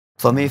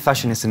For me,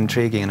 fashion is an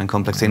intriguing and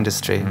complex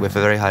industry with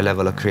a very high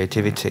level of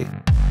creativity.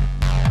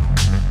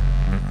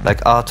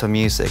 Like art or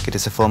music, it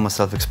is a form of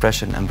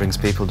self-expression and brings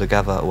people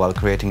together while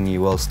creating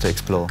new worlds to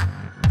explore.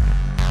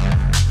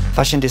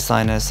 Fashion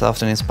designers are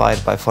often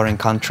inspired by foreign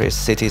countries,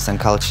 cities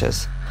and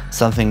cultures,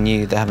 something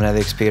new they have never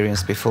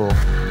experienced before.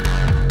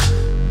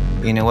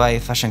 In a way,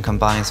 fashion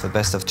combines the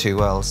best of two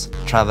worlds,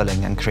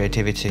 traveling and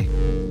creativity.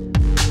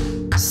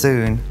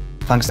 Soon,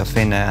 thanks to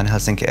Finnair and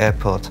Helsinki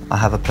Airport, I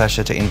have a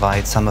pleasure to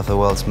invite some of the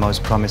world's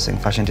most promising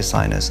fashion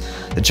designers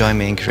to join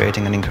me in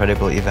creating an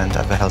incredible event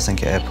at the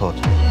Helsinki Airport.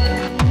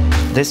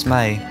 This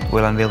May,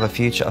 we'll unveil the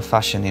future of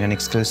fashion in an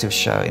exclusive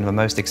show in the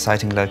most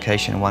exciting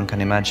location one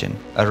can imagine,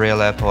 a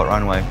real airport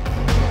runway.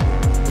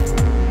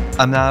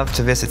 I'm now off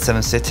to visit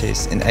 7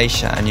 cities in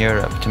Asia and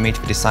Europe to meet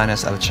the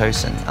designers I've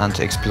chosen and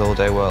to explore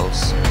their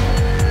worlds.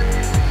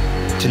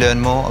 To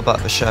learn more about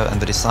the show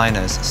and the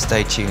designers,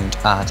 stay tuned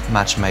at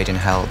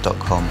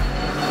matchmadeinhell.com.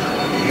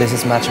 This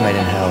is Match Made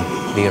in Hell,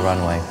 the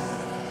runway.